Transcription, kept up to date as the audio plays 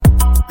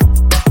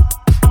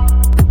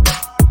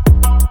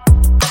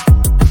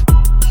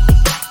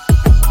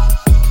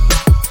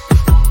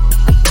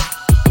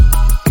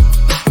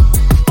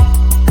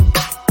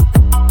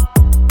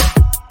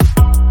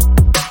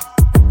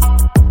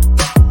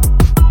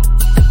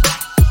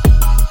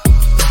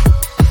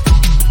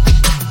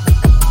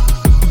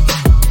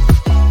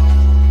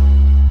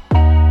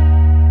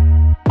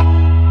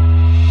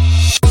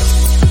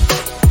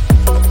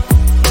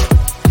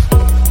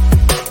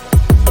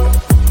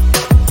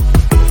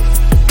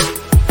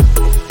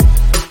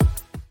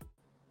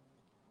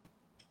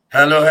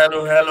Hello,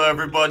 hello, hello,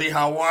 everybody.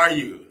 How are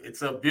you?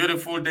 It's a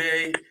beautiful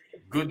day.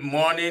 Good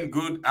morning,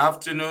 good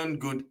afternoon,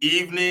 good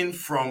evening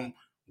from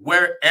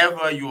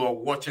wherever you are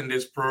watching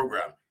this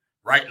program.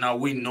 Right now,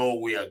 we know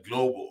we are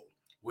global.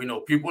 We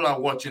know people are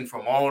watching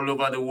from all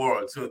over the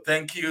world. So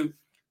thank you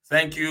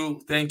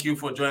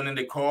for joining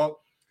the call.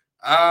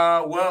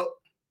 Well,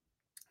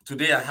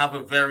 today I have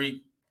a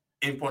very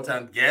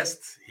important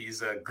guest.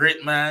 He's a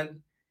great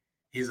man.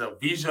 He's a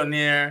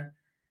visionary.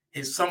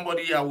 He's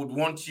somebody I would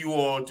want you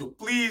all to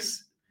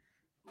please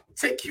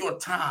take your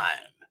time,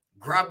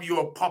 grab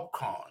your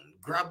popcorn,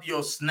 grab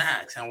your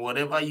snacks, and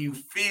whatever you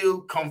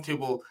feel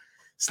comfortable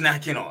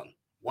snacking on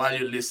while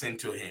you listen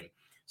to him.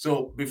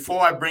 So,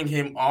 before I bring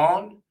him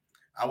on,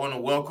 I want to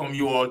welcome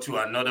you all to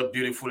another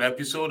beautiful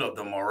episode of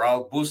the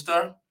Morale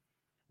Booster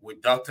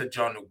with Dr.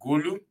 John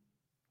Ughulu.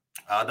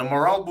 The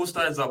Morale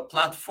Booster is a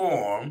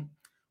platform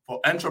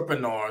for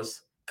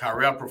entrepreneurs,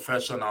 career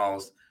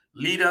professionals,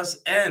 leaders,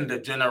 and the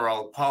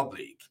general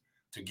public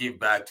to give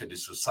back to the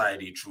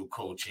society through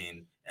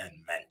coaching and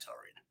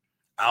mentoring.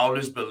 I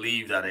always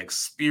believe that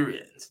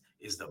experience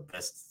is the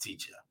best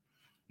teacher.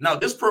 Now,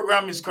 this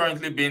program is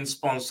currently being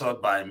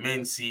sponsored by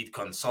Main Seed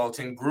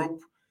Consulting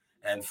Group.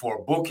 And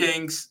for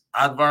bookings,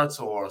 adverts,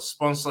 or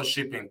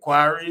sponsorship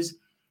inquiries,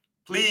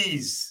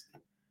 please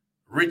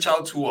reach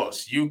out to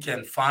us. You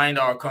can find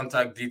our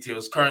contact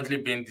details currently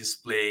being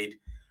displayed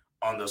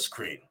on the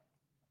screen.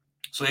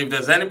 So if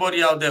there's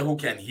anybody out there who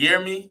can hear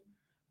me,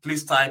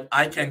 please type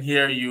I can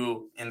hear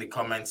you in the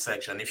comment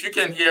section. If you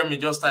can hear me,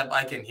 just type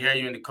I can hear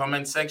you in the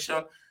comment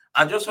section.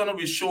 I just want to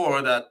be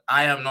sure that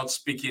I am not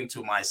speaking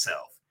to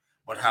myself.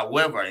 But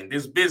however, in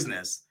this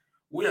business,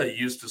 we are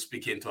used to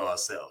speaking to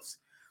ourselves.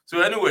 So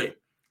anyway,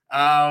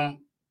 um,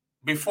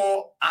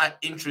 before I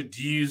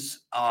introduce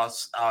our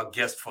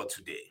guest for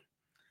today,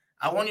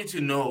 I want you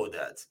to know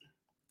that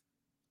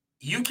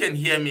you can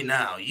hear me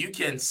now. You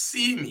can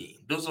see me.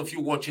 Those of you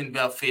watching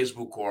via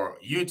Facebook or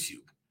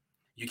YouTube,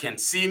 you can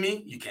see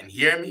me. You can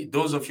hear me.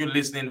 Those of you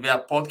listening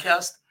via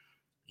podcast,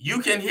 you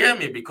can hear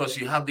me because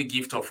you have the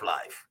gift of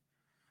life.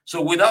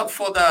 So without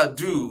further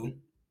ado,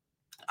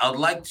 I would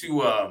like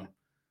to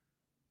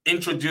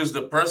introduce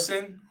the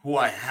person who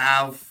I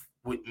have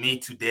with me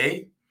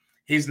today.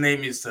 His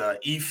name is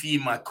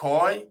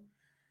McCoy.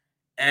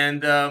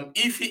 And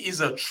Ify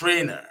is a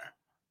trainer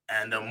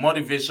and a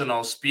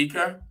motivational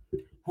speaker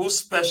whose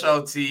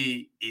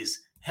specialty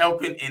is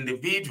helping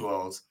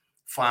individuals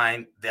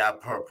find their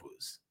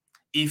purpose.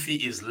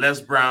 Ify is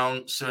Les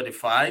Brown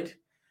certified.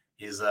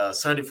 He's a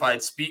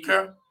certified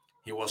speaker.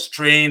 He was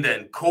trained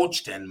and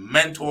coached and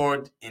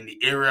mentored in the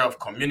area of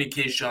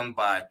communication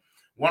by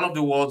one of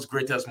the world's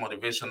greatest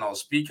motivational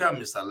speaker,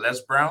 Mr.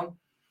 Les Brown.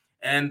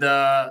 And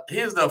he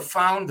is the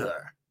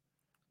founder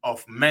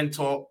of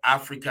Mentor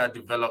Africa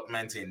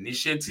Development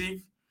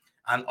Initiative,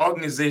 an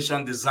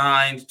organization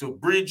designed to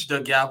bridge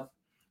the gap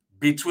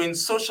between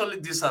socially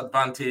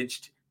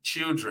disadvantaged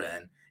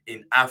children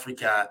in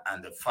Africa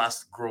and the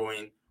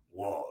fast-growing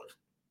world.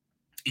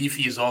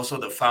 Ify is also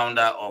the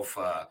founder of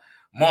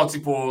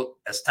multiple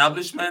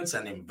establishments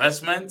and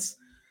investments.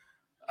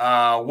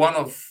 One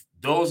of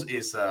those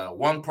is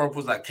One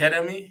Purpose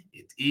Academy.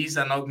 It is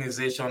an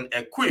organization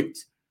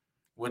equipped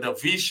with a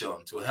vision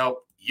to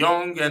help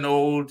young and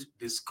old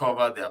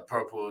discover their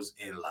purpose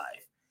in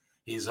life.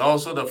 He's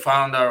also the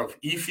founder of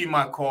Ify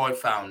McCoy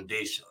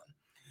Foundation.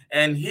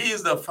 And he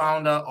is the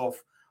founder of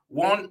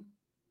one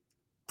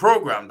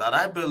program that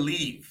I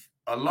believe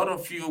a lot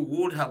of you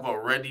would have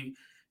already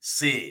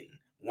seen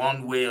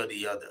one way or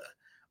the other,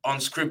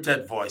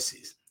 Unscripted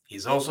Voices.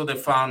 He's also the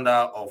founder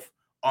of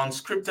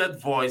Unscripted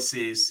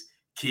Voices,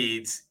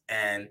 Kids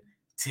and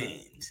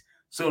Teens.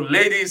 So,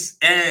 ladies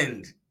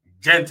and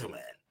gentlemen,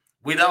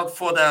 without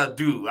further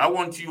ado, I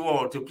want you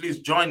all to please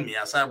join me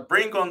as I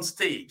bring on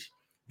stage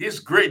this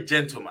great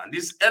gentleman,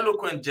 this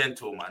eloquent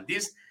gentleman,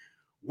 this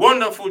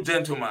wonderful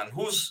gentleman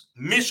whose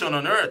mission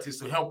on earth is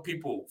to help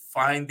people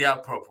find their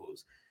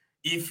purpose.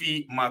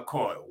 Ify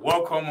McCoy,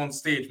 welcome on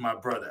stage, my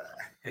brother.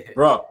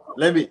 Bro,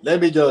 let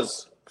me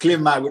just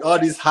clean my with all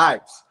these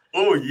hypes.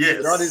 Oh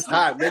With all this yes,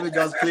 hype, let me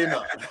just clean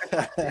up.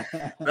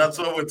 that's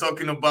what we're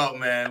talking about,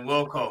 man.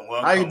 Welcome,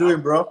 How you welcome.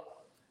 doing, bro?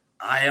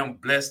 I am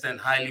blessed and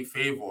highly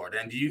favored,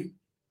 and you?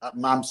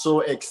 I'm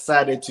so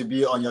excited to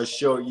be on your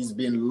show. It's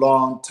been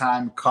long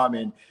time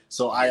coming.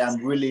 So I Yes.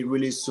 am really,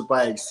 really super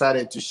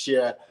excited to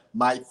share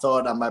my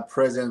thought and my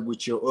presence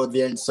with your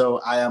audience. So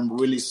I am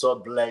really so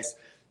blessed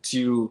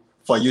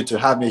for you to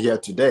have me here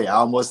today. I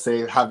almost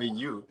say having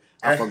you.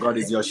 I forgot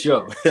it's your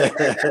show.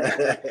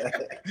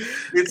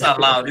 It's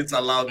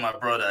allowed, my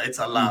brother. It's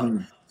allowed.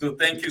 Mhm. So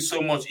thank you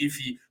so much,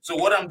 Ify. So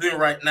what I'm doing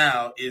right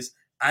now is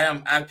I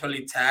am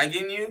actually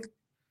tagging you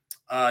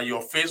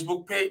your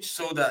Facebook page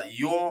so that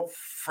your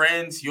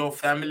friends, your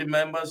family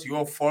members,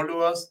 your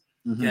followers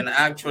Mhm. can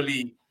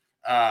actually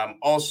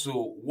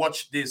also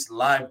watch this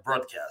live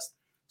broadcast.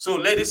 So,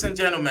 ladies and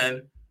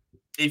gentlemen,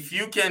 if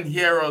you can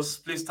hear us,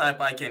 please type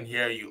I can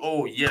hear you.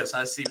 Oh, yes,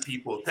 I see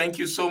people. Thank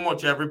you so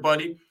much,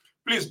 everybody.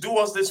 Please do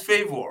us this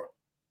favor.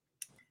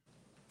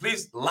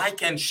 Please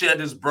like and share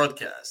this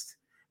broadcast.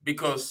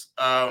 because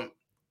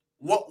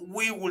what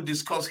we will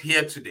discuss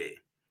here today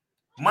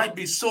might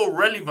be so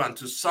relevant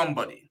to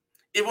somebody,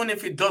 even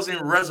if it doesn't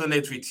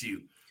resonate with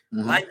you.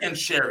 Like and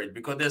share it,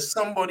 because there's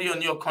somebody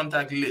on your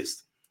contact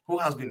list who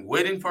has been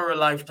waiting for a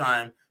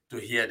lifetime to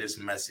hear this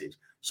message.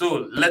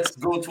 So let's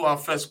go to our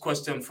first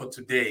question for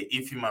today,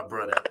 Ify, my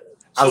brother.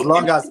 As So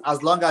long as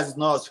it's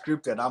not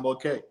scripted, I'm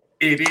okay.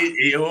 it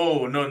is.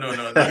 Oh, no, no,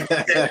 no, no.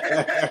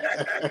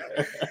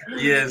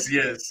 Yes,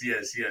 yes,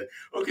 yes, yes.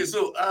 Okay,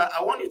 so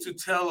I want you to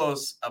tell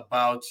us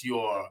about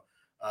your.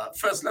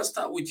 First, let's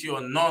start with your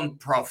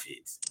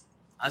non-profit.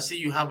 I see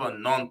you have a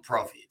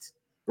non-profit.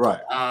 Right.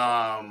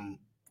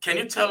 Can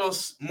you tell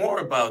us more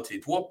about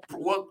it?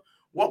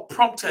 What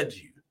prompted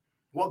you?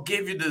 What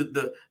gave you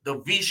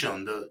the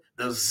vision,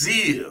 the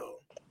zeal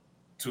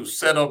to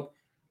set up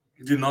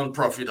the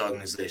non-profit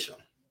organization?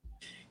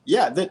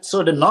 Yeah.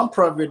 So the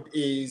nonprofit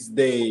is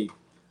the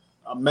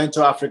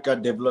Mental Africa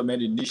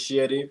Development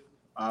Initiative,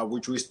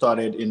 which we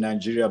started in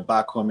Nigeria,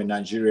 back home in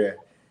Nigeria.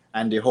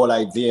 And the whole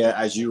idea,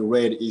 as you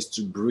read, is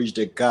to bridge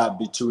the gap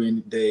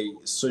between the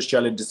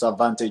socially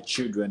disadvantaged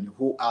children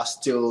who are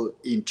still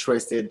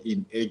interested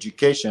in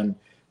education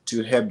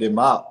to help them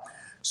out.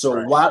 So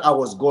Right, while I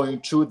was going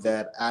through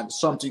that, and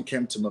something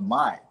came to my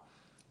mind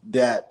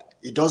that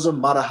it doesn't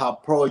matter how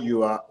poor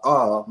you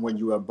are when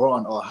you are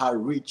born or how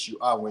rich you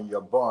are when you're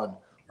born,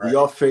 we right,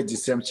 all face the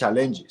same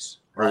challenges.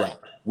 All right, right.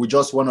 We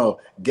just want to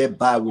get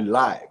by with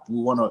life.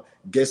 We want to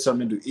get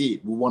something to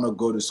eat. We want to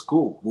go to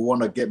school. We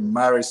want to get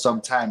married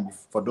sometime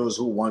for those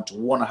who want to.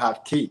 We want to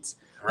have kids.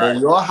 But right,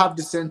 we all have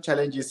the same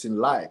challenges in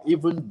life,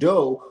 even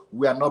though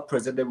we are not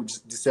presented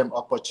with the same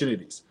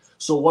opportunities.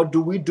 So, what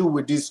do we do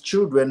with these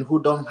children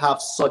who don't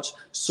have such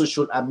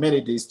social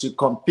amenities to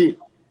compete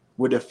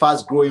with a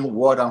fast growing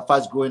world and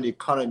fast growing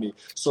economy?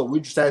 So we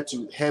try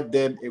to help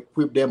them,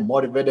 equip them,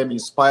 motivate them,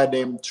 inspire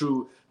them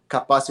through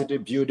capacity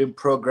building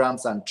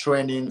programs and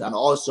training, and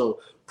also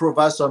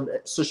provide some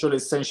social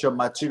essential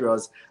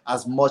materials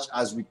as much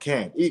as we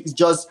can. It's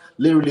just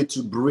literally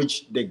to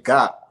bridge the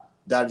gap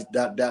that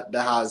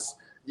has,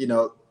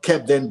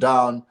 kept them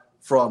down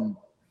from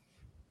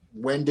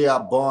when they are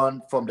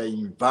born, from the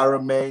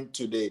environment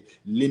to the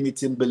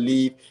limiting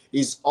belief.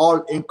 Is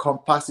all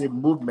encompassing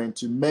movement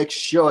to make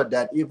sure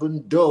that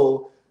even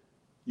though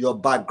your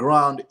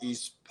background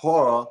is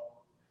poor,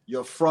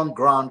 your front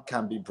ground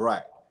can be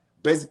bright.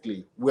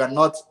 Basically, we are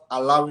not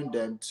allowing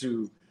them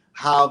to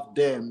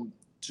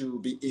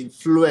be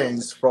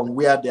influenced from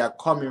where they are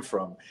coming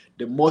from.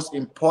 The most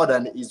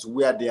important is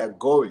where they are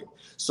going.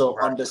 So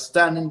right.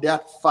 understanding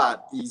that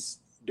fact is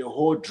the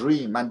whole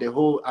dream and the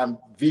whole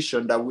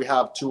vision that we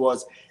have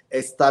towards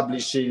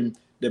establishing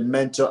the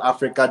Mental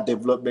Africa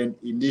Development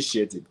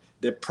Initiative.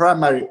 The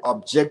primary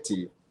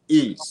objective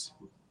is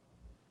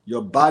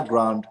your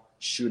background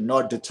should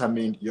not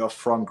determine your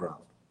front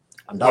ground.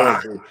 And that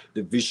Wow. was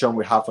the vision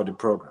we have for the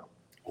program.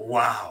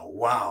 Wow,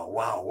 wow,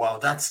 wow, wow.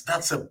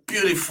 That's a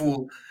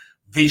beautiful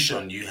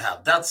vision you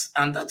have. That's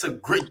a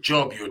great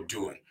job you're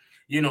doing.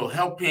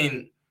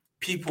 Helping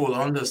people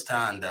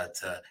understand that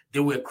they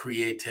were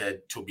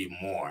created to be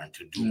more and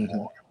to do Mhm.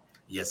 more.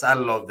 Yes, I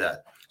love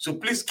that. So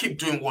please keep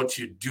doing what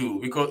you do,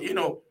 because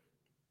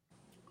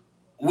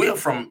we're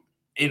from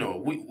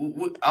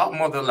our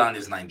motherland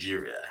is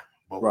Nigeria,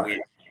 but Right.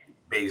 we're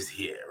based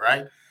here,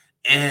 right?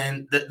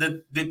 And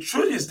the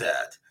truth is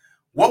that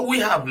what we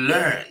have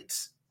learned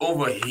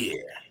over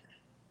here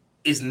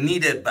is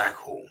needed back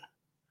home.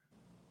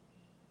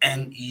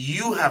 And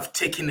you have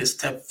taken a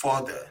step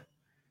further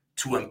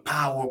to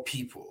empower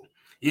people.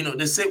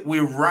 They say we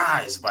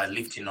rise by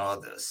lifting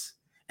others.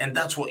 And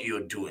that's what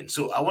you're doing.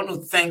 So I want to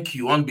thank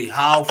you on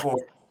behalf of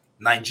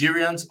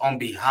Nigerians, on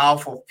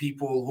behalf of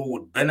people who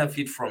would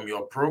benefit from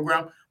your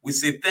program. We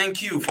say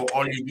thank you for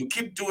all you do.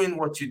 Keep doing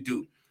what you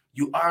do.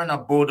 You are an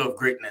abode of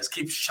greatness.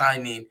 Keep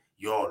shining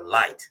your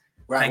light.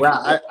 Right. Thank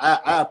Well, you.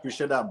 I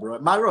appreciate that, bro.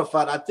 Matter of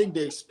fact, I think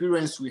the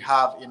experience we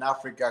have in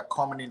Africa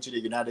coming into the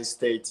United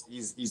States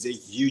is a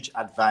huge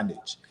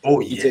advantage.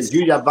 Oh, It's a yes.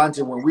 huge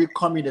advantage when we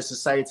come in a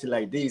society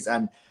like this.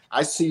 And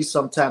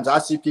sometimes I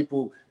see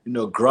people,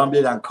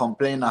 grumbling and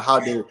complaining on how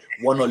they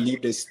want to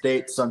leave the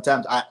state.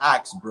 Sometimes I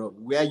ask, bro,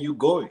 where are you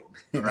going?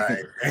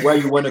 Right. Where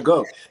you want to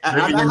go?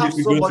 Maybe And I you have need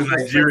to so go to much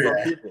respect Nigeria.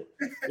 from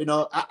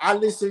people. I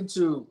listen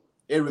to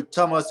Eric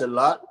Thomas a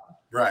lot.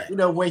 Right.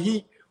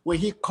 When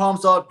he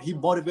comes out, he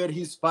motivated,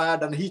 he's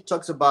fired, and he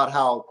talks about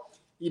how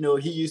he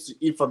used to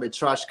eat from a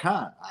trash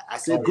can. I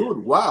said, Oh, yeah. good,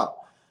 wow.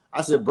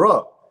 I said,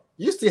 bro,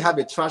 you still have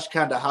a trash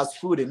can that has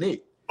food in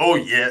it. Oh,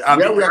 yeah. I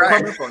Where mean, we are right.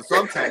 coming from,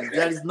 sometimes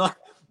there is not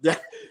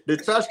the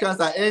trash cans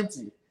are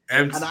empty.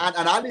 And Empty.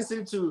 I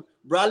listen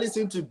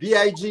to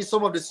Big,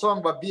 some of the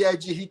song by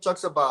Big. He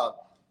talks about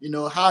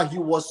how he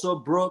was so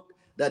broke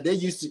that they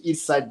used to eat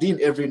sardine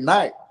every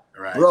night.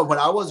 Right. Bro, when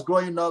I was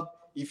growing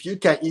up, if you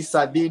can eat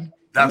sardine, you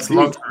That's big.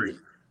 luxury.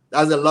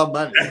 That's a lot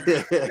of money.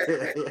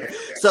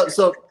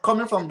 So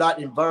coming from that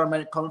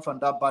environment, coming from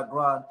that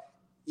background,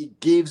 it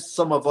gives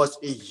some of us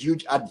a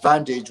huge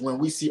advantage. When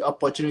we see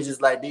opportunities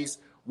like this,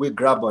 we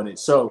grab on it.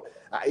 So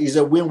it's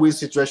a win-win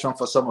situation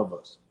for some of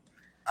us.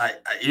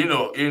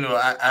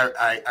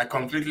 I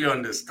completely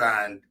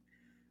understand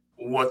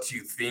what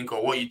you think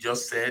or what you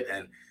just said,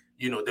 and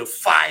the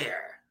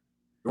fire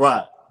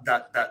Right.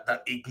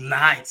 that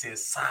ignites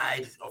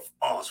inside of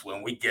us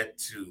when we get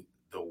to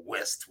the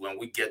West, when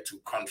we get to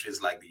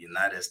countries like the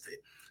United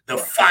States. The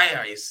Right.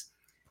 fire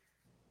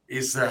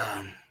is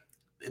a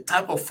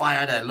type of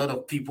fire that a lot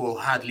of people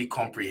hardly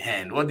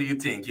comprehend. What do you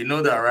think? You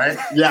know that, right?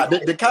 Yeah,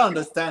 they can't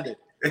understand it.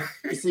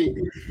 You see,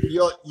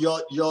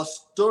 your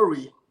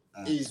story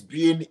is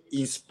being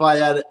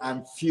inspired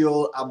and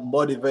fueled and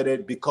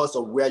motivated because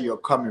of where you're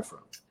coming from.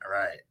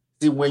 Right.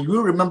 See, when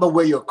you remember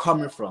where you're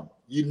coming from,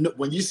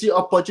 when you see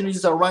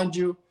opportunities around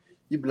you,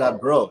 you be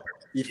like, bro,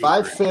 if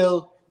I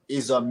fail,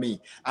 it's on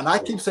me. And I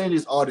keep saying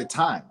this all the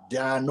time.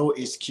 There are no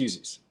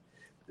excuses.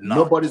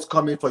 Nobody's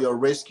coming for your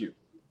rescue.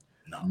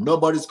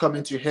 Nobody's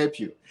coming to help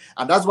you.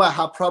 And that's why I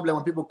have problem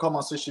when people come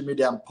on social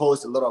media and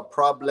post a lot of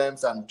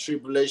problems and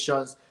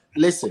tribulations.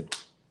 Listen,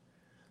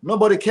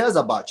 nobody cares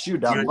about you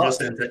that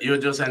much. You're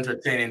just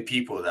entertaining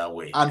people that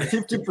way. And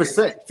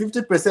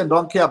 50%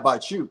 don't care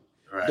about you.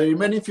 Right. The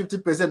remaining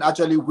 50%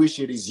 actually wish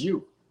it is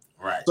you.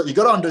 Right. So you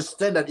got to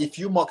understand that if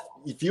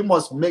you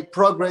must make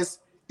progress,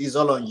 it's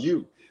all on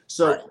you.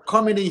 So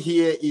coming in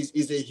here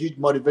is a huge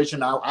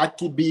motivation. I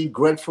keep being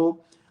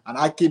grateful and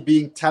I keep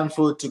being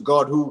thankful to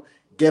God who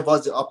gave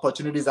us the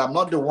opportunities. I'm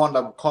not the one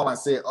that will come and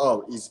say,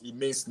 oh, it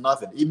means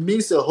nothing. It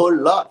means a whole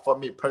lot for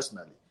me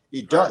personally.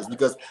 It does,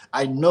 because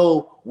I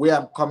know where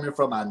I'm coming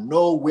from. I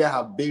know where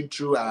I've been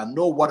through, and I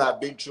know what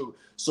I've been through.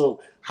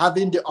 So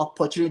having the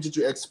opportunity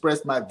to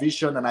express my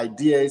vision and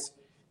ideas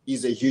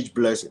is a huge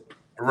blessing.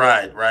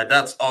 Right.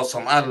 That's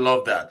awesome. I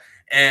love that.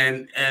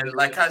 And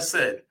like I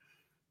said,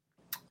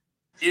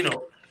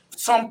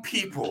 some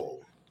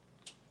people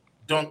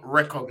don't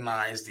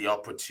recognize the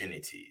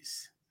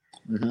opportunities.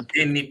 Mm-hmm.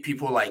 They need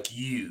people like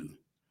you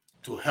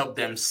to help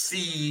them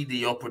see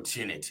the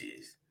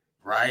opportunities,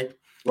 right?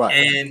 Right.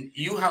 And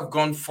you have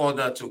gone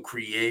further to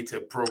create a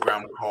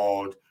program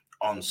called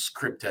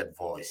Unscripted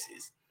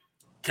Voices.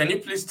 Can you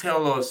please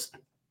tell us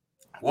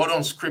what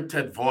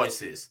Unscripted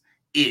Voices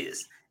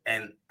is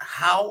and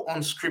how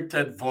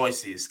Unscripted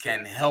Voices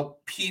can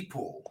help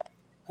people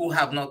who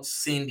have not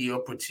seen the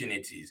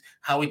opportunities,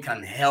 how it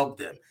can help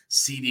them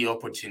see the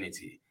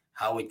opportunity,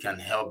 how it can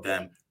help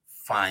them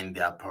find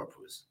their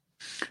purpose?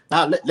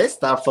 Now, let's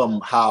start from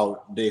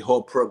how the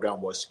whole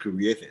program was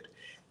created.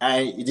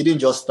 And it didn't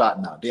just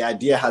start now. The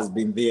idea has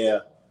been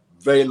there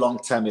very long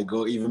time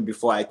ago, even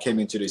before I came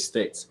into the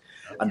States.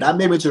 Okay. And that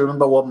made me to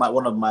remember what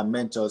one of my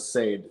mentors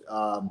said.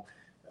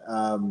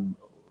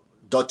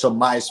 Dr.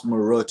 Miles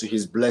Monroe, to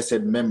his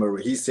blessed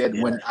memory, he said,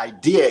 when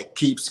idea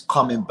keeps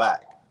coming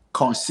back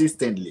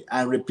consistently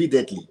and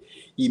repeatedly,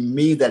 it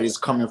means that it's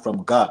coming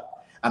from God.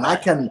 And I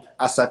can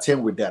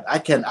ascertain with that. I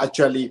can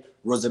actually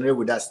resonate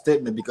with that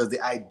statement because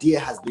the idea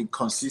has been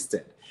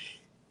consistent.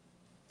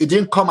 It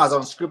didn't come as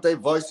unscripted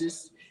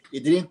voices.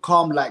 It didn't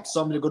come like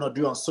something you're going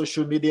to do on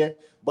social media,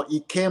 but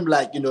it came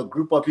like, a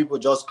group of people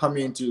just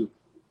coming to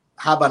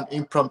have an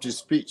impromptu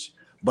speech.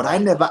 But I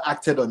never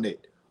acted on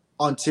it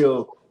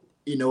until,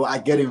 I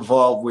get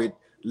involved with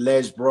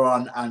Les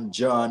Brown and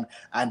John,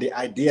 and the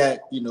idea,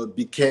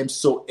 became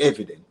so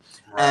evident.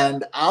 Right.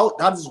 And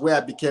that is where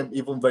I became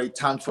even very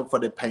thankful for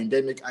the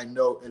pandemic. I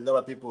know a lot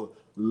of people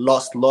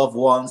lost loved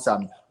ones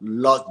and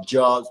lost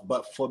jobs,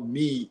 but for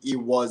me, it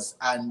was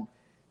an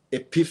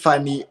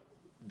epiphany.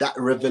 That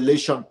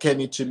revelation came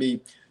into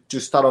me to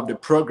start off the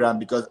program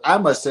because I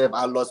myself,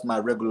 I lost my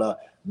regular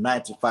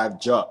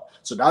 9-to-5 job.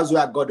 So that's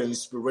where I got the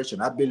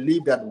inspiration. I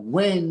believe that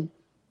when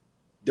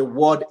the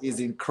world is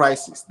in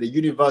crisis, the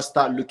universe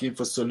start looking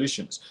for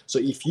solutions. So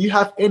if you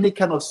have any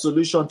kind of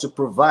solution to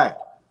provide,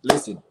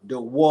 listen, the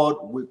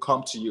world will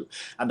come to you.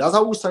 And that's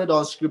how we started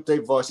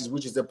Unscripted Voices,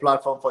 which is a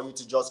platform for you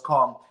to just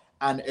come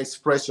and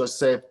express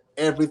yourself.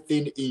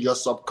 Everything in your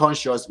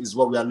subconscious is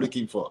what we are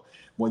looking for.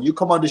 When you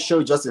come on the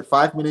show, just a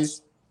 5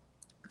 minutes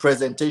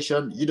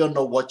presentation, you don't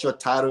know what your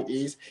title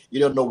is,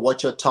 you don't know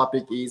what your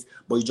topic is,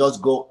 but you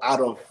just go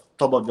out of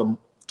top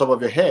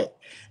of your head.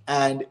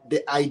 And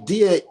the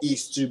idea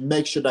is to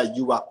make sure that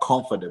you are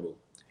comfortable,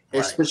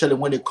 especially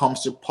when it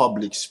comes to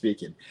public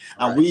speaking.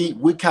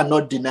 And we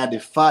cannot deny the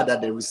fact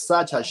that the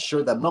research has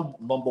shown that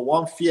number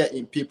one fear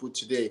in people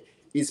today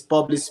is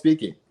public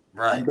speaking.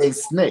 Right. And then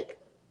snake.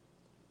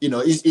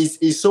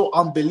 It's so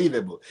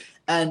unbelievable.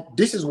 And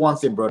this is one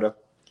thing, brother.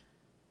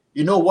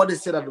 You know what they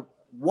said, that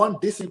one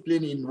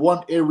discipline in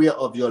one area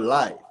of your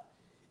life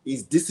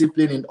is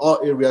discipline in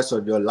all areas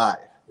of your life.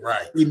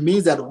 Right. It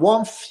means that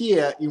one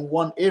fear in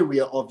one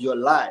area of your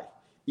life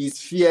is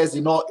fears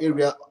in all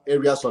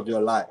areas of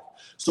your life.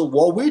 So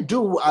what we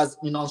do as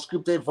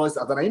Unscripted Voice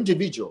as an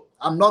individual,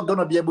 I'm not going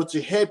to be able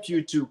to help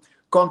you to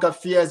conquer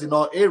fears in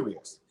all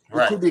areas.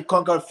 Right. It could be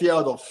conquered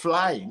fears of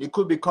flying. It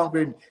could be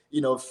conquering,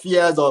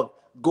 fears of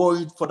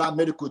going for that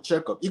medical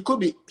checkup. It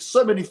could be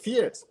so many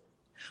fears.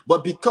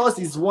 But because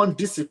it's one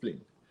discipline,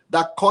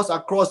 that cuts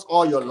across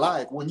all your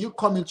life. When you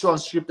come into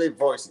Unscripted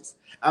Voices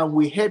and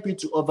we help you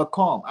to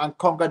overcome and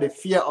conquer the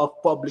fear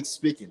of public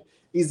speaking,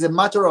 it's a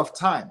matter of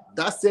time.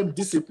 That same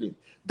discipline,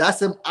 that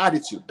same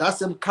attitude, that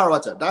same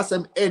character, that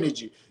same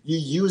energy you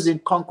use in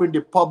conquering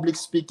the public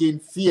speaking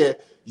fear,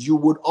 you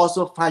would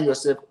also find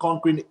yourself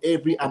conquering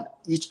every and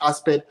each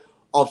aspect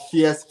of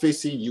fears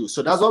facing you.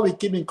 So that's why we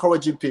keep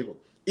encouraging people.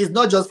 It's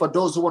not just for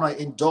those who want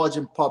to indulge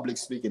in public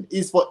speaking.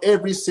 It's for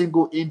every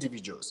single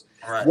individuals.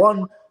 Right.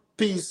 One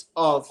piece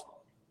of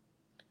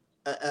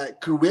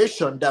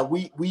creation that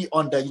we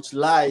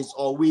underutilize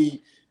or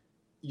we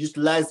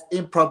utilize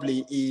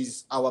improperly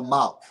is our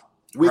mouth.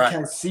 We Right.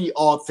 can see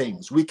all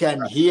things. We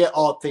can hear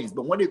all things.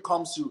 But when it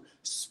comes to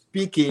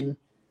speaking,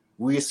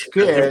 we're It's a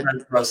scared.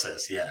 different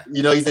process. Yeah.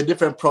 It's a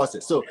different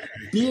process. So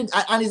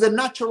and it's a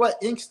natural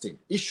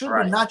instinct. It should be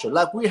Right. natural.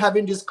 Like we're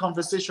having this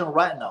conversation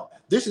right now.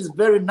 This is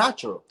very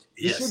natural.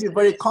 You Yes. should be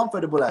very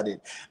comfortable at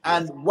it.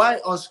 And why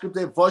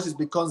Unscripted Voices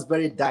becomes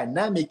very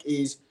dynamic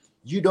is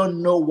you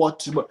don't know what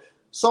to.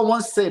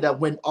 Someone said that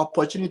when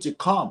opportunity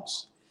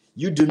comes,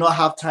 you do not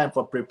have time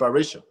for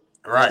preparation.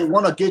 Right. So we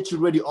want to get you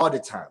ready all the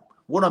time.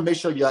 We want to make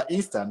sure you are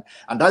instant.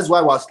 And that's why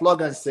our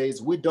slogan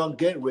says, we don't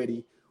get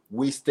ready,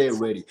 we stay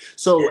ready.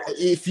 So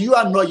if you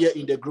are not yet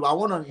in the group, I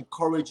want to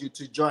encourage you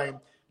to join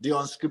the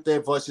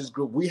Unscripted Voices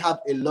group. We have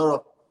a lot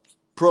of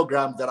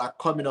programs that are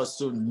coming up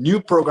soon, new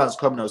programs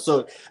coming up.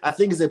 So I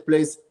think it's a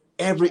place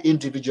every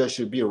individual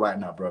should be right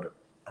now, brother.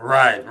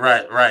 Right.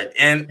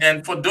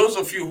 And for those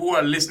of you who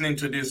are listening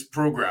to this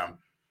program,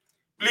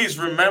 please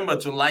remember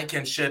to like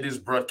and share this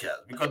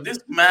broadcast, because this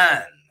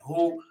man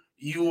who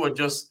you are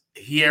just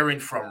hearing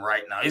from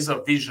right now is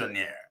a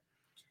visionary.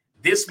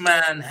 This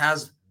man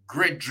has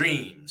great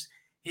dreams.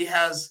 He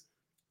has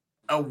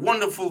a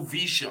wonderful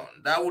vision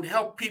that would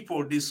help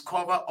people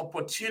discover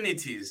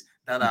opportunities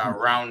that are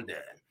around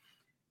them.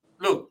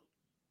 Look,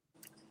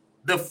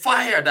 the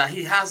fire that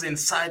he has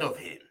inside of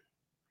him,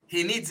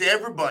 he needs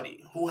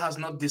everybody who has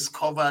not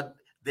discovered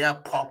their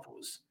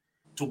purpose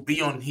to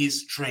be on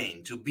his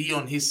train, to be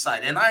on his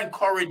side. And I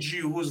encourage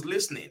you who's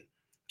listening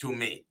to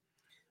me,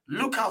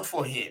 look out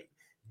for him,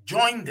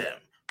 join them,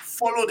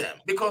 follow them,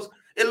 because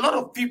a lot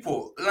of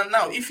people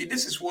now,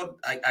 this is what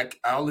I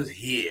always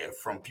hear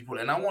from people,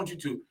 and I want you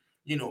to,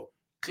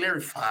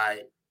 clarify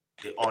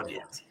the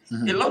audience.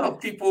 A lot of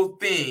people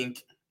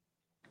think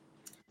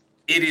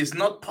it is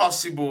not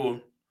possible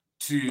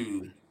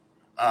to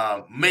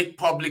make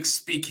public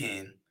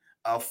speaking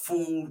a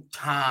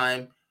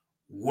full-time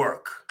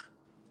work.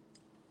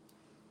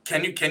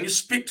 Can you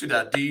speak to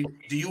that? Do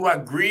you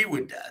agree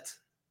with that?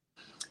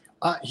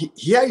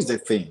 Here is the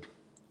thing.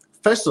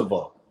 First of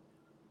all,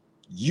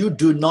 you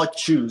do not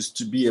choose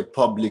to be a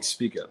public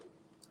speaker.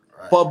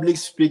 Right. Public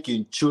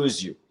speaking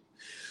chose you.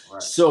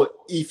 Right. So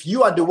if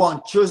you are the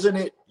one choosing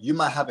it, you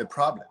might have a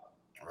problem.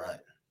 Right.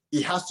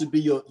 It has to be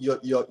your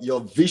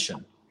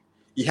vision.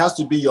 It has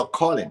to be your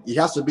calling. It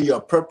has to be your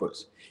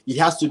purpose. It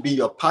has to be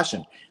your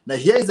passion. Now,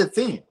 here's the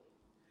thing.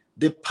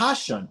 The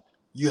passion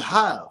you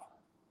have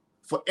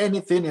for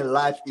anything in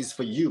life is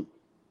for you.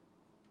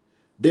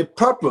 The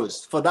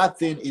purpose for that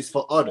thing is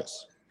for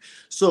others.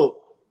 So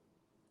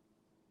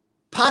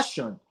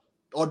passion,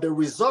 or the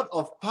result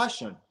of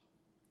passion,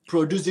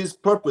 produces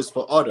purpose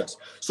for others.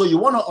 So you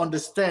want to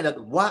understand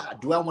that, why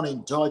do I want to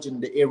indulge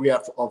in the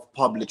area of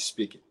public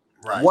speaking?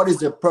 Right. What is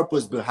the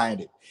purpose behind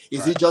it?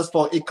 Is it just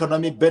for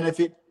economic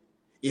benefit?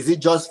 Is it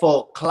just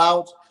for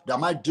clout?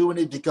 Am I doing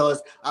it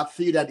because I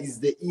feel that it's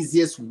the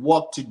easiest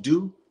work to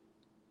do?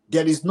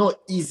 There is no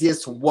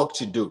easiest work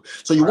to do.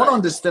 So you want to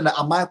understand that,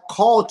 am I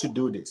called to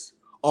do this?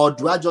 Or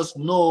do I just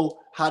know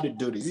how to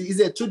do this?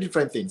 These are two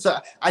different things. So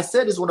I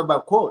said this one of my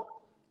quote.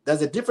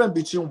 There's a difference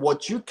between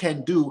what you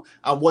can do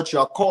and what you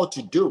are called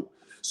to do.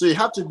 So you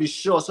have to be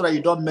sure so that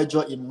you don't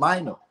major in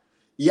minor.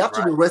 You have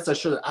to be rest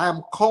assured that I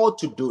am called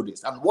to do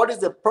this. And what is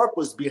the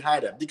purpose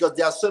behind it? Because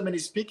there are so many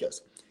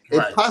speakers.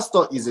 A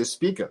pastor is a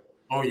speaker.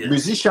 Oh, yes.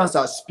 Musicians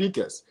are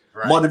speakers.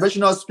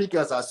 Motivational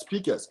speakers are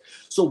speakers.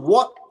 So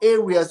what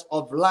areas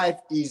of life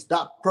is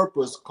that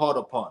purpose called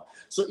upon?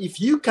 So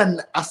if you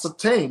can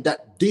ascertain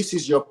that this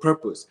is your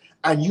purpose,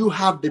 and you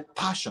have the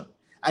passion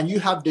and you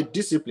have the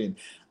discipline,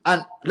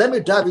 and let me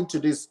dive into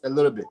this a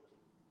little bit.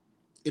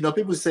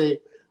 People say,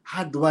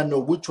 how do I know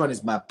which one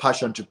is my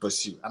passion to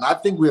pursue? And I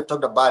think we have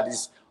talked about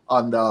this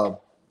on the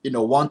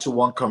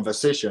one-to-one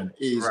conversation,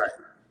 is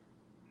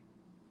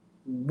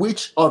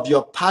which of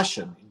your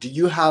passion do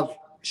you have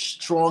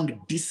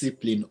strong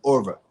discipline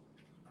over?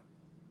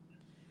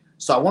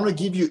 So I want to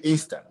give you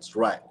instance,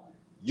 right?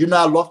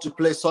 I love to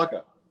play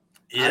soccer.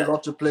 Yeah. I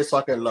love to play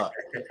soccer a lot.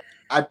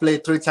 I play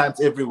 3 times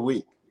every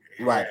week,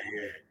 right?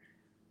 Yeah.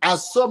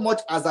 As so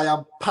much as I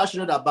am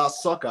passionate about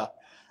soccer,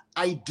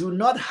 I do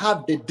not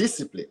have the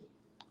discipline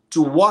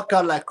to work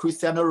out like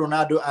Cristiano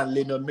Ronaldo and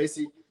Lionel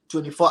Messi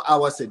 24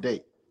 hours a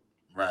day.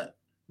 Right.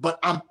 But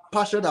I'm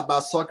passionate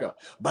about soccer,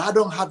 but I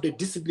don't have the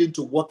discipline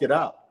to work it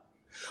out.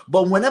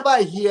 But whenever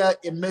I hear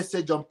a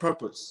message on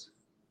purpose,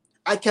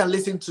 I can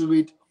listen to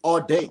it all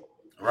day.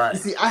 Right. You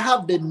see, I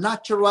have the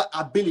natural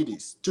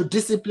abilities to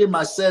discipline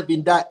myself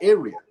in that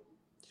area.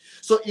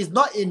 So it's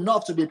not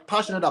enough to be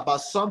passionate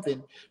about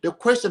something. The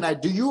question is,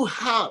 do you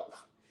have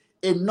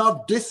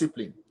enough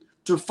discipline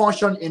to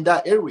function in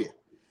that area?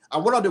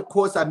 And one of the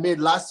quotes I made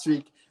last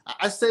week,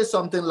 I said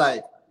something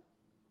like,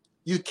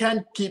 you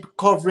can't keep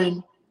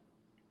covering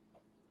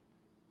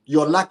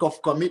your lack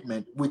of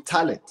commitment with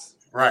talent.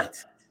 Right.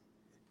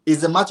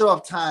 It's a matter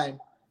of time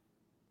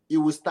it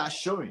will start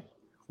showing.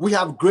 We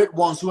have great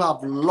ones who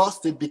have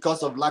lost it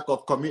because of lack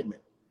of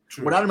commitment.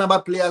 True. When I remember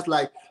players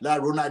like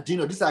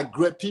Ronaldinho, these are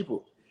great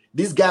people.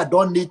 This guy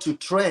don't need to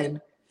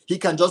train. He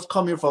can just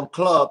come in from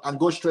club and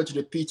go straight to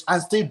the pitch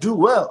and still do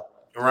well.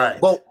 Right.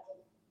 But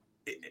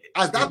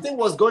as that thing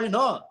was going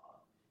on,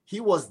 he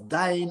was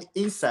dying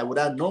inside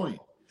without knowing.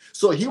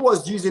 So he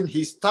was using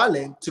his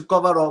talent to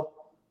cover up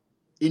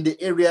in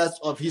the areas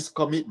of his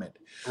commitment.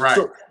 Right.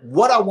 So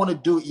what I want to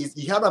do is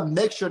you have to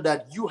make sure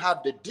that you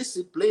have the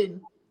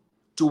discipline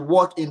to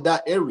work in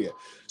that area.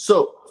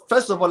 So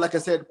first of all, like I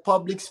said,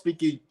 public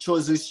speaking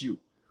chooses you.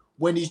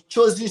 When it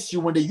chooses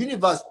you, when the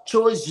universe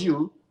chose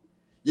you,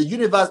 the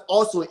universe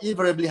also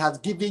invariably has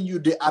given you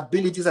the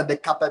abilities and the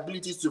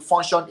capabilities to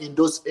function in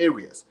those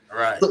areas.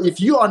 Right. So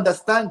if you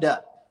understand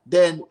that,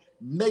 then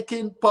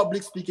making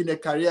public speaking a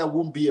career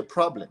won't be a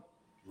problem.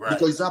 Right.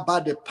 Because it's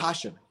about the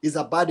passion, it's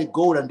about the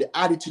goal and the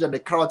attitude and the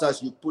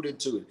characters you put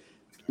into it.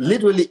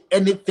 Literally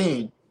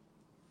anything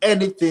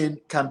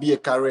can be a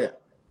career.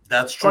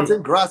 That's true.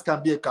 Cutting grass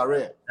can be a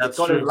career. That's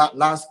true. It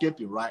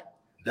landscaping, right?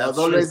 There's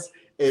always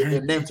a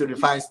name to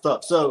define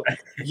stuff. So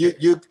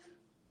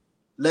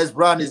Les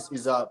Brown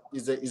is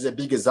a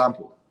big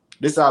example.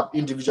 These are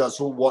individuals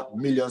who worth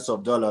millions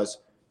of dollars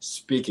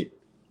speaking.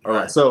 All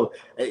right. So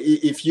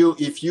if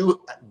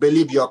you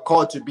believe you're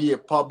called to be a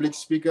public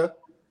speaker,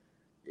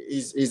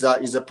 is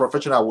a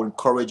profession I would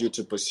encourage you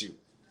to pursue.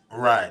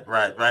 Right.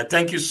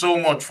 Thank you so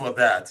much for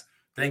that.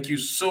 Thank you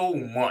so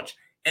much.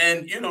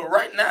 And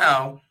right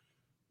now,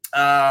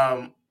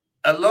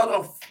 a lot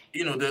of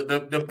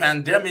the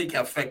pandemic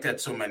affected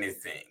so many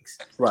things.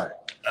 Right.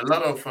 A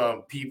lot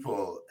of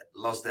people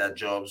lost their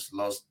jobs,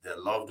 lost their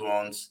loved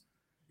ones.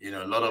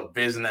 A lot of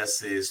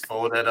businesses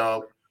folded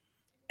up,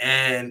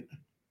 and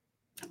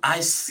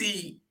I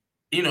see,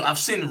 I've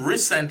seen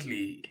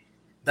recently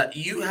that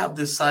you have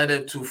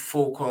decided to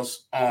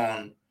focus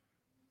on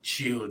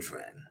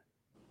children,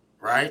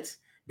 right?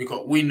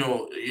 Because we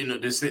know,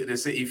 they say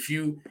if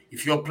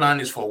your plan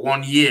is for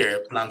 1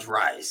 year, plant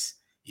rice.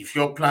 If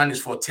your plan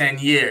is for 10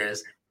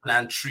 years,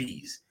 plant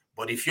trees.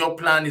 But if your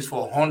plan is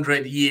for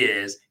 100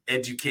 years,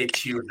 educate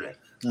children.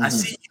 Mm-hmm. I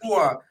see you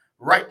are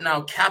right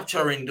now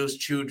capturing those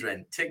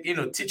children,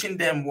 teaching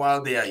them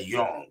while they are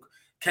young.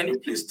 Can you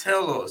please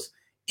tell us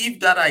if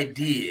that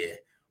idea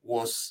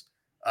was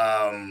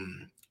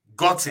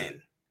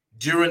gotten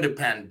during the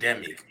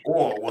pandemic,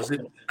 or was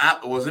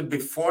it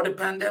before the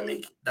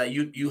pandemic that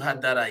you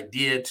had that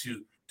idea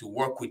to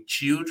work with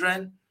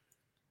children,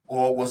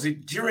 or was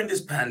it during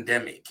this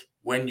pandemic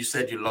when you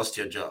said you lost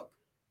your job?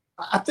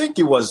 I think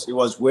it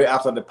was way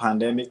after the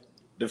pandemic.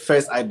 The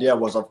first idea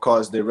was, of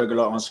course, the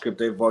regular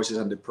unscripted voices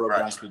and the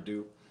programs we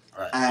do.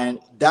 Right. And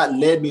that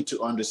led me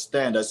to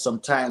understand that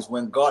sometimes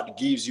when God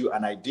gives you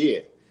an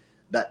idea,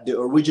 that the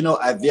original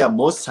idea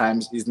most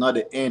times is not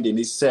the end in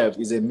itself,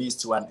 is a means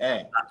to an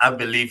end. I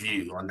believe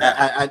you on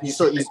that. And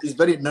so it's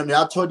very,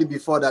 I told you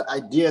before that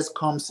ideas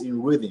comes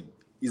in rhythm.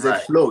 It's a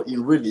flow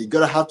in rhythm. You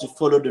gotta have to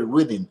follow the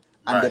rhythm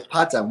and the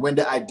pattern when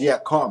the idea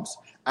comes.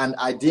 And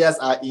ideas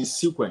are in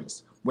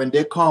sequence. When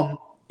they come,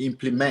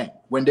 implement.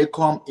 When they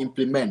come,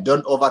 implement.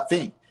 Don't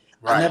overthink.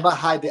 I never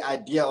had the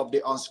idea of the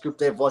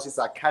Unscripted Voices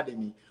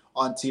Academy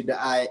until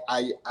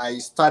I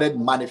started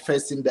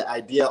manifesting the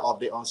idea of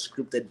the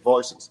unscripted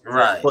voices.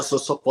 Right. But so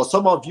for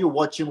some of you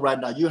watching right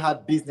now, you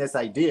have business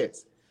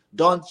ideas.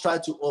 Don't try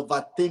to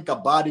overthink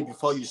about it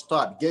before you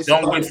start.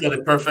 Don't wait for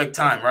the perfect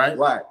time, right?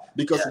 Right.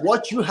 Because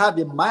what you have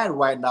in mind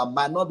right now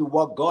might not be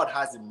what God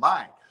has in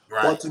mind.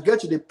 Right. But to get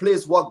to the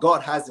place what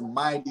God has in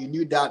mind, you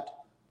need that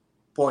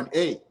point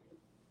A,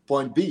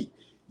 point B.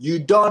 You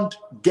don't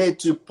get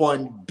to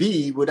point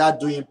B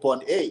without doing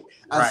point A.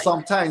 And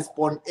sometimes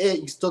point A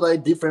is totally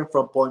different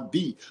from point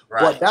B.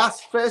 But that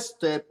first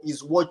step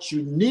is what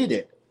you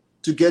needed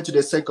to get to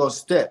the second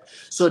step.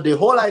 So the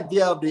whole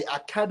idea of the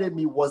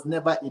academy was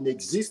never in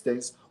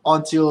existence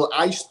until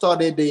I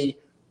started the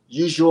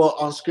usual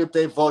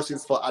unscripted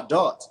voices for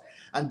adults.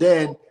 And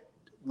then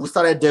we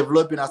started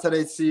developing. I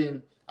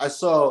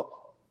saw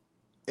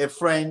a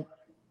friend,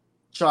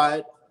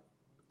 child,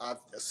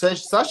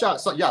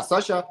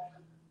 Sasha.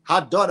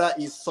 Her daughter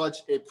is such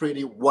a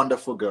pretty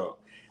wonderful girl.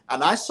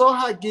 And I saw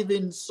her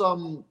giving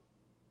some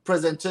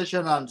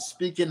presentation and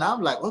speaking.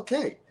 I'm like,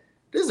 okay,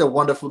 this is a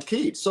wonderful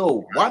kid.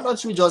 So why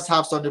don't we just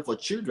have something for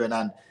children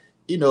and,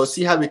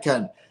 see how we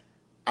can.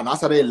 And I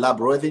started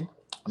elaborating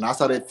and I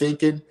started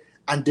thinking.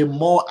 And the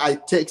more I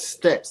take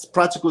steps,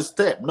 practical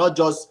step, not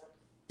just,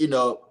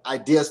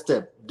 idea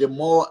step, the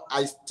more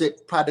I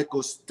take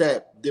practical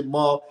step, the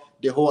more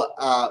the whole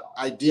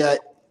idea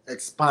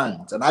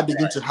expands. And I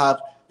begin to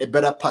have a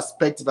better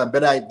perspective and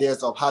better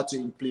ideas of how to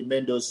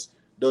implement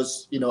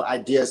those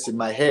ideas in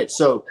my head.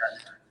 So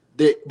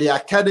the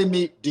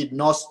academy did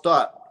not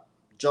start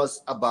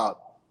just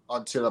about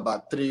until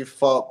about 3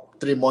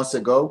 months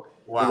ago.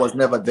 It Wow. was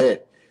never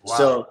there. Wow.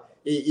 So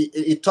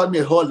it taught me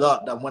a whole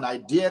lot that when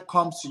idea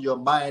comes to your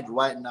mind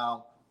right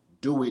now,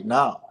 do it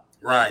now.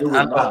 Right. Do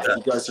I it love now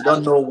that. because you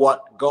don't know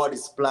what God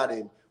is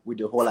planning with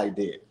the whole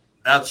idea.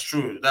 That's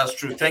true. That's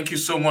true. Thank you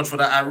so much for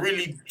that. I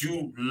really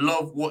do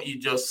love what you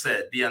just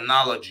said, the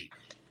analogy.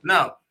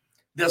 Now,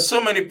 there's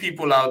so many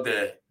people out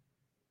there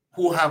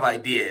who have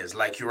ideas,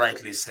 like you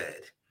rightly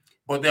said,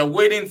 but they're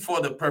waiting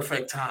for the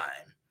perfect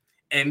time.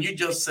 And you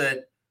just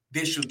said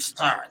they should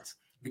start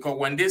because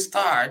when they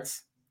start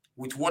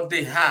with what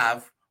they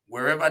have,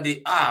 wherever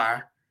they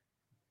are,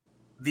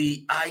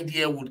 the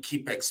idea would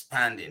keep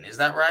expanding. Is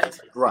that right?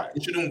 Right.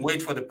 You shouldn't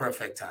wait for the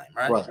perfect time,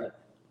 right? Right.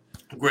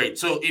 Great.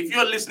 So if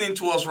you're listening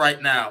to us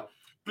right now,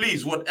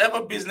 please,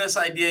 whatever business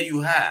idea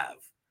you have,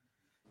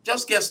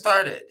 just get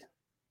started.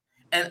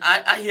 And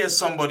I hear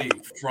somebody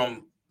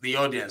from the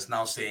audience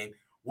now saying,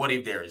 what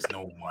if there is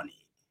no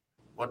money?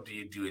 What do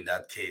you do in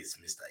that case,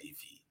 Mr.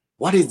 Ify?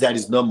 What is that?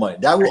 Is no money.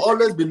 There will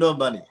always be no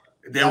money.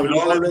 There There will will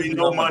always always be be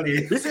no no money.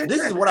 money. This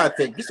is what I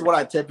think. This is what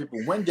I tell people.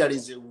 When there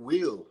is a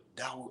will,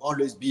 there will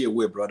always be a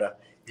way, brother.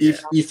 Yeah.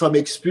 If from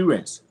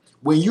experience,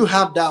 when you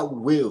have that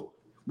will,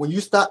 when you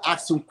start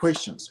asking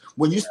questions,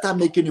 when you start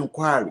making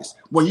inquiries,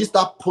 when you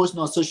start posting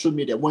on social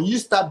media, when you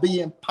start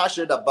being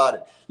passionate about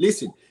it,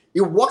 listen,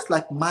 it works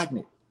like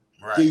magnet.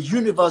 The Right.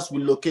 universe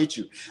will locate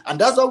you.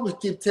 And that's why we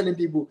keep telling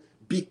people,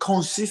 be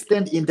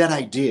consistent in that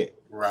idea.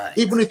 Right.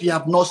 Even if you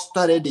have not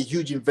started a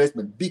huge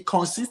investment, be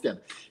consistent.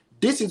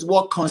 This is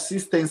what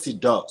consistency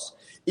does.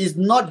 It's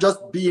not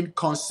just being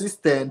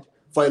consistent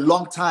for a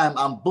long time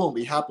and boom,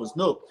 it happens.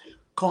 No,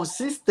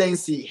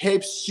 consistency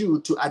helps you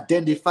to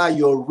identify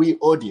your real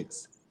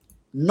audience.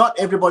 Not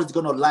everybody's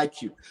going to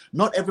like you.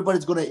 Not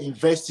everybody's going to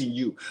invest in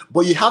you.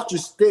 But you have to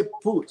stay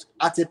put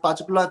at a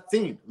particular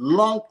thing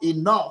long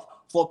enough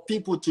for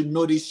people to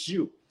notice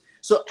you.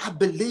 So I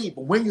believe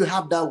when you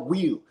have that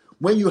will,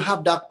 when you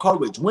have that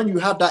courage, when you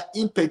have that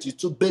impetus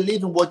to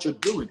believe in what you're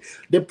doing,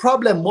 the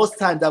problem most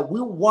times that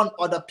we want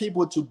other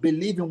people to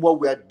believe in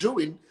what we are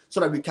doing so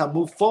that we can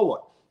move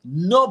forward.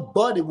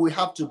 Nobody will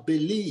have to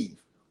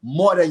believe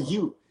more than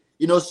you.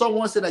 You know,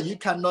 someone said that you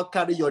cannot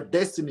carry your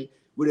destiny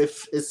with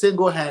a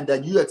single hand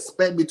and you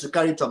expect me to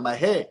carry it on my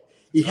head.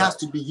 It has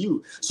to be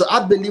you. So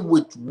I believe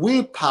with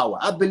willpower,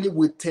 I believe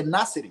with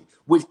tenacity,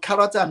 with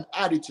character and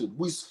attitude,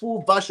 with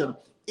full version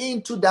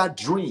into that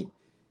dream.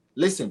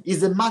 Listen,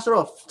 it's a matter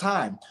of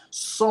time.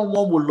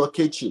 Someone will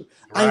locate you.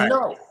 I Right.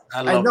 know. I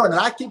I love know. it. And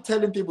I keep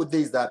telling people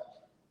this that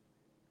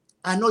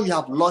I know you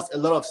have lost a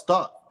lot of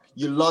stuff.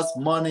 You lost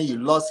money, you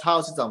lost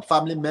houses and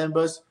family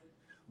members.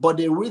 But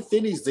the real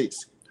thing is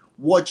this: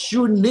 what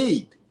you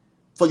need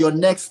for your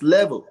next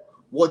level,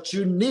 what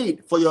you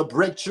need for your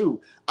breakthrough,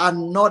 are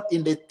not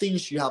in the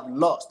things you have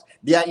lost.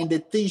 They are in the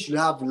things you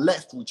have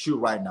left with you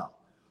right now.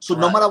 So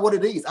no Right. matter what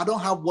it is, I don't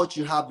have what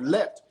you have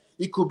left.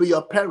 It could be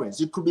your parents,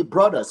 it could be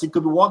brothers, it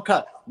could be one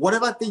car.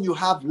 Whatever thing you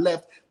have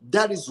left,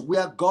 that is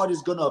where God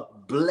is gonna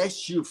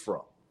bless you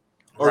from.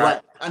 All Right.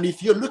 right. And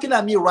if you're looking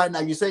at me right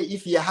now, you say,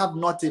 if you have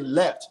nothing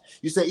left,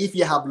 you say, if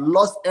you have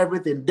lost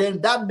everything,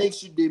 then that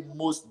makes you the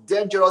most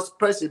dangerous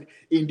person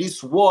in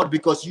this world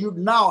because you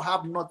now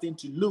have nothing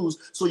to lose.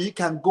 So you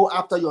can go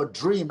after your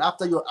dream,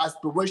 after your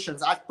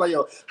aspirations, after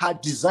your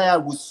heart desire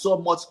with so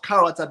much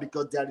character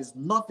because there is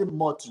nothing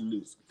more to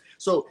lose.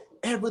 So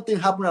everything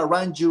happening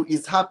around you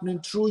is happening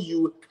through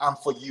you and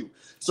for you.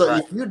 So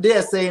Right. if you're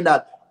there saying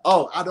that,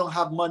 oh, I don't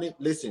have money,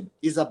 listen,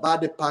 it's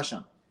about the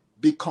passion.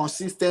 Be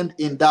consistent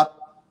in that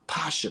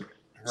passion.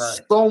 Right.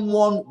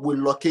 Someone will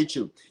locate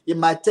you. It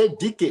might take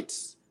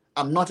decades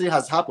and nothing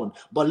has happened.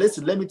 But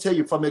listen, let me tell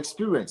you from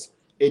experience,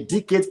 a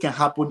decade can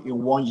happen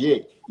in 1 year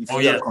if Oh,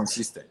 you are yes.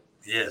 consistent.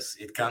 Yes,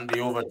 it can be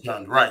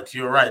overturned. Right.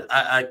 You're right.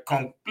 I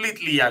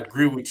completely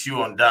agree with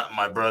you on that,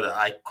 my brother.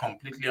 I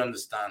completely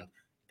understand.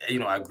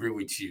 I agree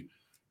with you.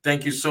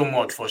 Thank you so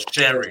much for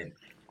sharing.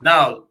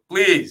 Now,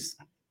 please,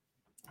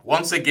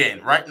 once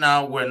again, right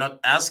now, we're not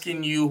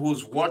asking you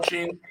who's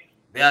watching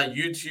via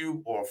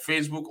YouTube or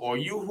Facebook or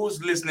you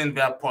who's listening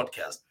via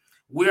podcast.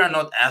 We are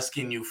not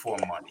asking you for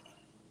money.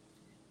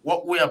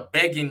 What we are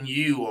begging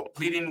you or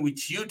pleading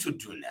with you to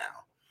do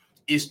now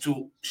is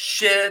to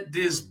share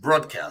this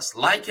broadcast,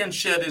 like and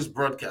share this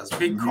broadcast, Mhm.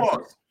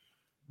 because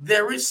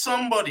there is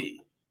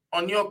somebody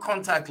on your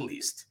contact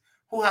list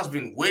who has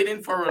been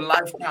waiting for a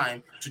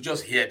lifetime to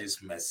just hear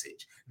this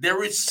message.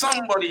 There is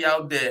somebody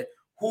out there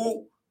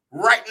who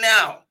right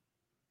now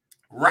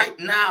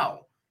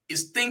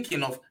is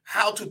thinking of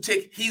how to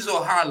take his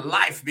or her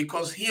life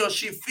because he or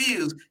she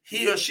feels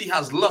he or she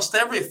has lost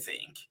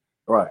everything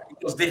Right.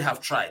 because they have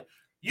tried.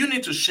 You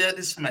need to share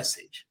this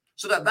message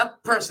so that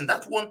that person,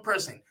 that one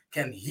person,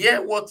 can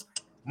hear what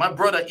my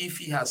brother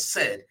Ify has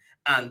said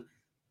and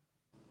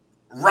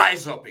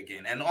rise up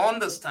again and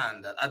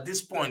understand that at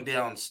this point they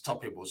are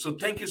unstoppable. So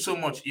thank you so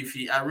much,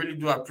 Ify. I really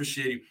do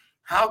appreciate you.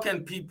 How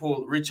can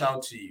people reach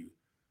out to you?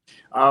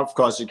 Of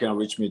course, you can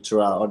reach me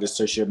through all the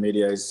social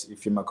medias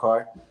if you're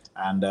McCoy.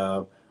 And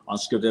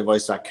Unscripted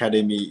Voice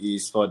Academy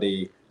is for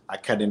the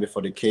Academy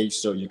for the Cage,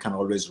 so you can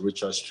always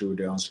reach us through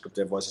the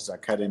Unscripted Voices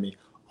Academy.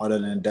 Other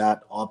than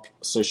that, our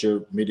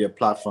social media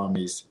platform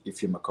is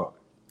Ify McCoy.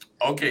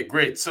 Okay,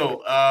 great.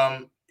 So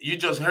you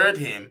just heard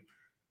him.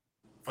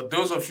 For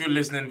those of you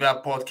listening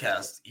via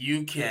podcast,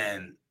 you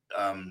can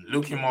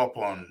look him up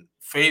on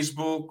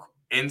Facebook,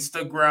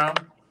 Instagram,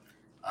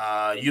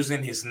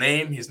 using his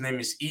name. His name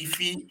is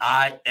Ify,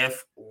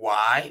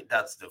 Ify.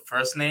 That's the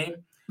first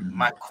name. Mhm.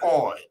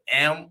 McCoy,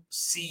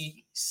 McCoy.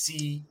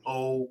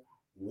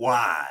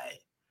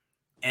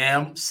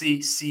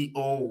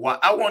 McCoy.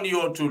 I want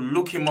you all to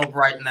look him up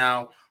right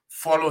now.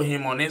 Follow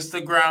him on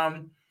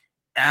Instagram.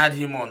 Add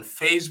him on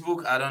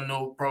Facebook. I don't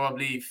know.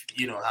 Probably if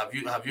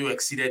have you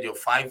exceeded your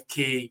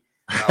 5K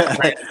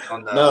friends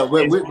on No, the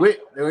Facebook?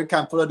 we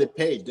can follow the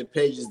page. The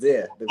page is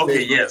there. The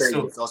Okay, Facebook yeah. page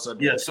So is also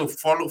yeah, there. so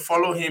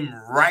follow him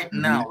right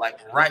Mhm. now. Like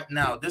right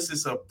now. This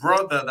is a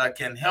brother that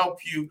can help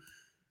you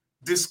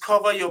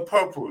discover your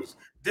purpose.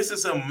 This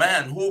is a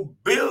man who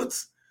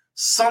built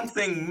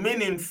something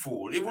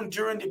meaningful even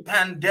during the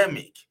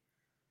pandemic.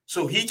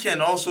 So he can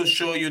also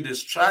show you the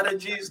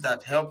strategies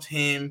that helped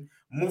him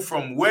move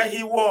from where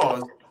he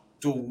was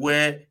to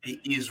where he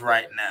is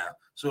right now.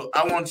 So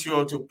I want you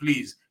all to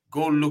please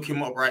go look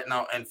him up right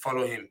now and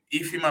follow him.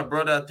 Ify, my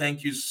brother,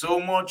 thank you so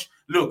much.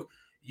 Look,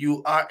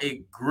 you are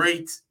a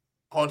great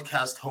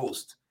podcast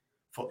host.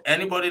 For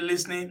anybody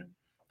listening,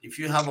 if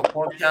you have a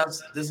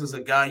podcast, this is a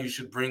guy you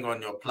should bring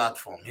on your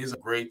platform. He's a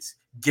great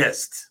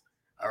guest.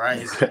 All right,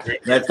 he's a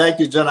great Man, guest. thank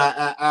you, John.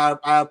 I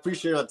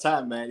appreciate your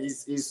time, man.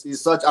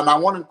 It's such, and I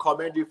want to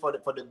commend you for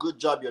the good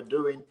job you're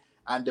doing.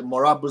 And the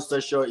Morale Booster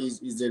Show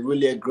is a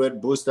really a great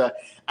booster.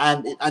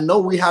 And I know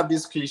we have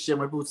this cliche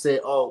when people say,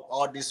 "Oh,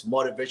 all these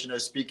motivational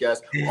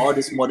speakers."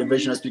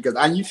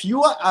 And if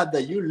you are out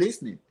there, you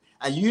listening,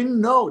 and you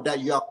know that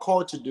you are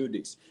called to do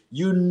this,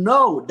 you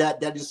know that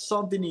there is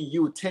something in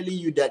you telling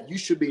you that you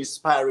should be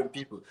inspiring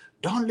people.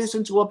 Don't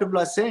listen to what people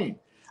are saying.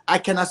 I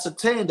can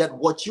ascertain that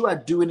what you are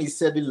doing is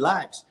saving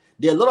lives.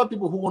 There are a lot of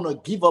people who want to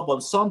give up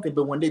on something,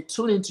 but when they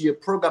tune into your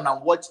program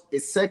and watch a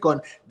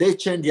second, they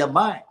change their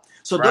mind.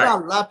 So don't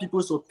Right, allow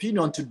people's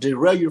opinion to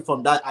derail you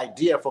from that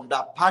idea, from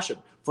that passion,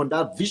 from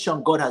that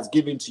vision God has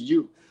given to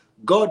you.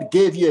 God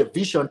gave you a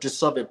vision to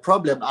solve a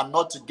problem and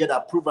not to get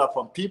approval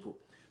from people.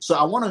 So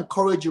I want to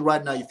encourage you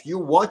right now, if you're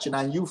watching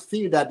and you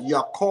feel that you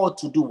are called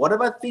to do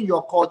whatever thing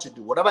you're called to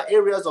do, whatever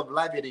areas of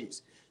life it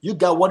is, you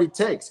got what it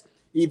takes.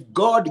 If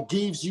God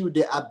gives you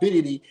the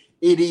ability,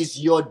 it is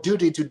your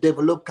duty to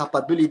develop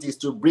capabilities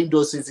to bring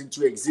those things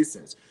into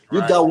existence. You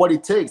right. got what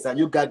it takes, and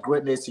you got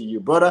greatness in you.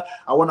 Brother,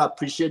 I want to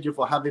appreciate you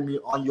for having me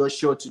on your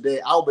show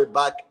today. I'll be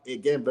back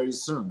again very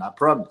soon. I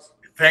promise.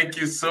 Thank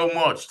you so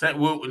much.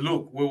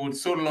 Look, we would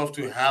so love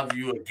to have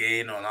you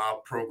again on our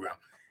program.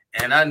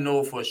 And I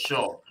know for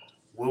sure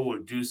we will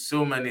do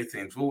so many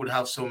things. We would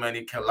have so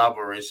many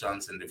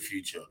collaborations in the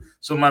future.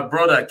 So, my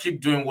brother, keep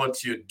doing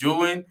what you're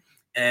doing.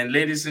 And,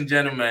 ladies and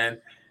gentlemen,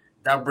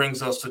 that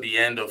brings us to the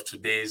end of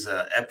today's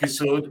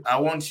episode. I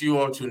want you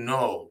all to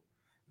know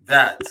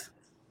that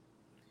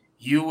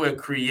you were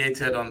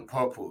created on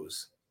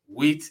purpose,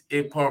 with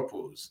a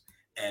purpose,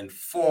 and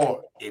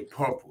for a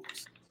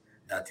purpose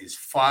that is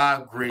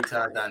far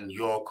greater than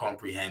your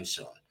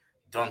comprehension.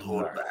 Don't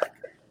hold Right. back.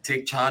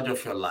 Take charge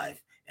of your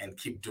life and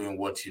keep doing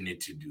what you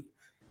need to do.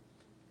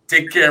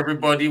 Take care,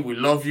 everybody. We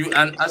love you.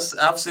 And as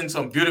I've seen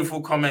some beautiful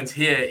comments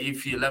here,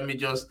 if you let me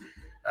just,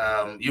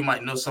 you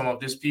might know some of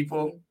these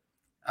people.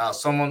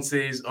 Someone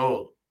says,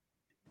 "Oh,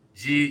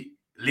 G.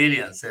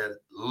 Lillian said,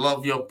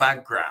 love your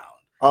background."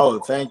 Oh,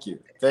 thank you.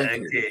 Thank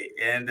you. Okay,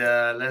 and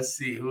let's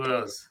see who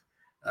else.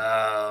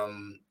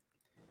 Um,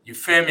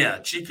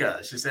 Euphemia Chica,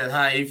 she said,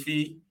 "Hi,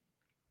 Ify."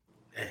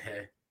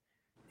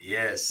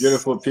 Yes,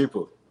 Beautiful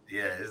people.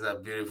 yeah, these are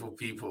beautiful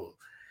people.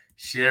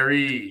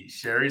 Sherry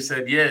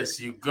said, "Yes,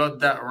 you got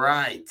that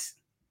right."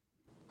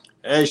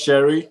 Hey,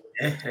 Sherry.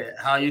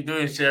 How you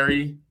doing,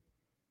 Sherry?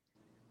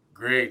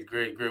 Great,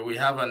 great, great. We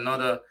have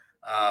another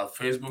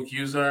Facebook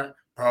user.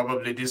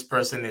 Probably this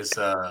person is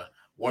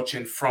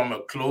watching from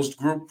a closed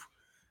group.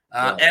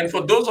 Right. And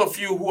for those of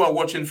you who are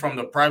watching from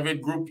the private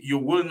group, you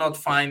will not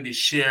find the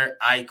share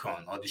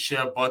icon or the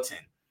share button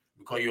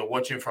because you're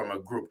watching from a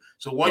group.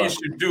 So what you Right.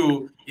 should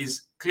do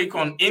is click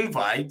on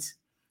invite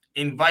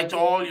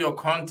all your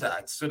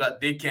contacts so that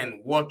they can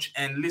watch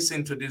and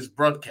listen to this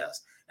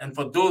broadcast. And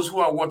for those who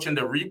are watching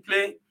the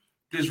replay,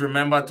 please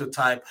remember to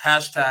type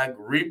hashtag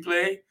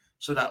replay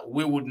so that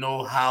we would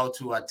know how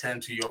to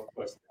attend to your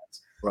questions.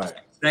 Right.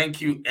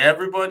 Thank you,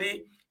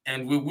 everybody,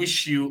 and we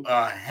wish you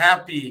a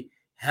happy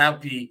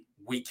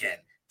weekend.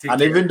 Take And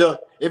care.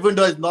 even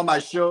though it's not my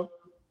show,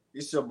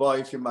 it's your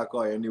boy Ify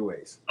McCoy,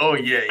 anyways. Oh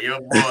yeah, your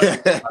boy.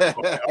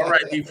 All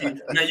right, Ify.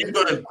 Man, you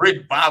got a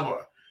great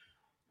barber.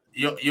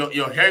 Your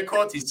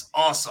haircut is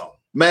awesome.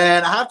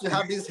 Man, I have to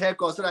have this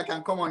haircut so that I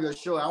can come on your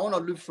show. I want to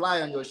look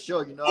fly on your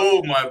show, you know.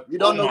 Oh my, You oh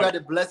don't know my, where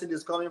the blessing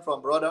is coming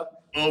from, brother.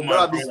 oh You my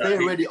gotta be brother.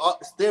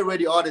 stay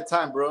ready all the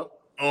time, bro.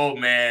 Oh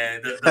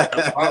man,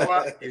 the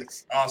barber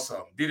is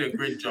awesome. Did a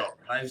great job.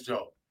 Nice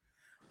job.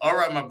 All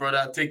right, my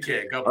brother. Take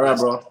care. God All right, bless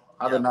bro. you.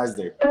 Have a Yeah. nice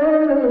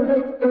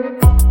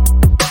day.